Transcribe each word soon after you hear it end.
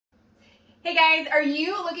Hey guys, are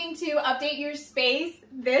you looking to update your space?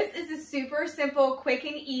 This is a super simple, quick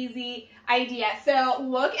and easy idea. So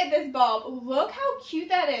look at this bulb. Look how cute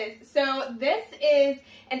that is. So this is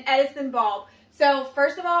an Edison bulb. So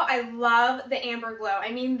first of all, I love the amber glow.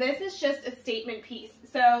 I mean, this is just a statement piece.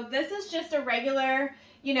 So this is just a regular,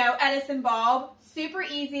 Edison bulb. Super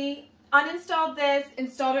easy. Uninstalled this,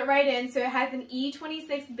 installed it right in. So it has an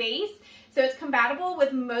E26 base. So it's compatible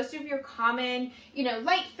with most of your common,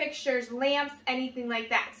 light fixtures, lamps, anything like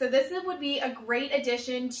that. So this would be a great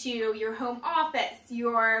addition to your home office,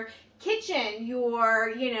 your kitchen,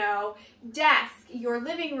 your, desk, your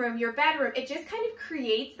living room, your bedroom. It just kind of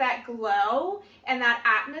creates that glow and that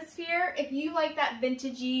atmosphere. If you like that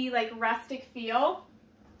vintagey, rustic feel,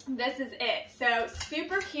 this is it. So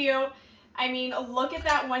super cute. I mean, look at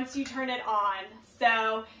that once you turn it on.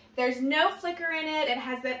 So there's no flicker in it. It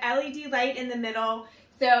has that LED light in the middle.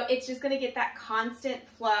 So it's just going to get that constant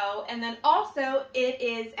flow. And then also it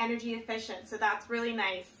is energy efficient. So that's really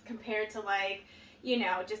nice compared to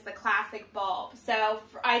just the classic bulb. So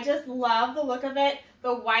I just love the look of it.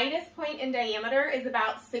 The widest point in diameter is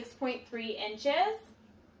about 6.3 inches.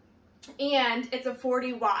 And it's a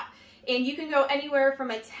 40 watt. And you can go anywhere from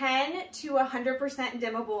a 10 to 100%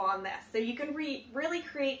 dimmable on this. So you can really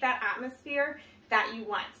create that atmosphere that you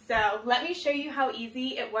want. So let me show you how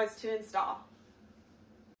easy it was to install.